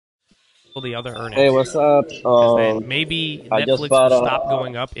the other Hey, earnings. what's up? Because then maybe I just Netflix will bought stop a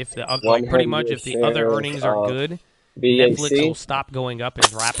going up if the like pretty much 100 if the other shares earnings are of good, Netflix will BAC. stop going up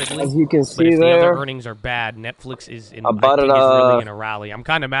as As rapidly. you can But see if the other there, earnings are bad, Netflix I I bought it think is really gonna rally. I'm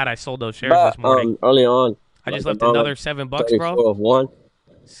kind of mad I sold those shares back this morning. early on, I just like left around like another $7, bro. 34 of one.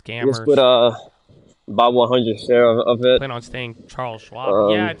 Just put Scammers about 100 share of it. plan on staying Charles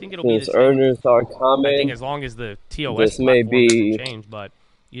Schwab. Yeah, I think it'll be the Since same. earners are I think coming, as long as the TOS this may platform doesn't be change, but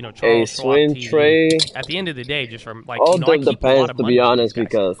a Charles Schwab swing TV. trade. At the end of the day, just from All I keep a lot depends, of to be money in these honest, guys.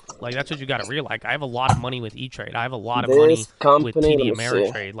 because Like that's what you got to realize. Like I have a lot of money with E Trade. I have a lot of money this with company, let TD me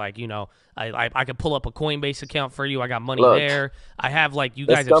see. Ameritrade. Like I could pull up a Coinbase account for you. I got money Look, there. I have like you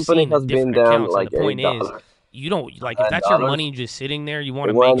this guys have company seen the has been different down accounts, and like the point is, $8 you don't or like if that's your $9. money just sitting there. You want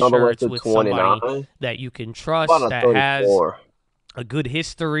It to make went all the sure way it's to with somebody 29. that you can About trust a that has 34. a good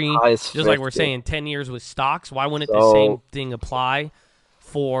history. Highest Just like we're 50. saying, 10 years with stocks. Why wouldn't the So same thing apply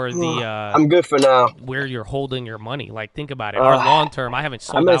for the I'm good for now. where you're holding your money? Like, think about it. Our Uh, long term, I haven't I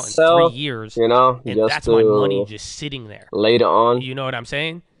sold may out in three sell, years, and just that's my money to just sitting there. later on. You know what I'm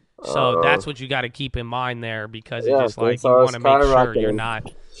saying? So Uh, that's what you got to keep in mind there because it's yeah, just like things you are want to make sure you're skyrocketing.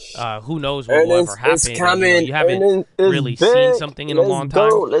 not. Who knows what will ever Earnings is happen, and coming. you haven't Earnings is really seen big. something in a Let's long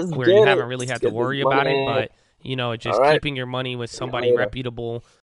time go. Let's where you get it. haven't really Let's had to get this worry about it. money. But it's All just right. keeping your money with See you somebody later. reputable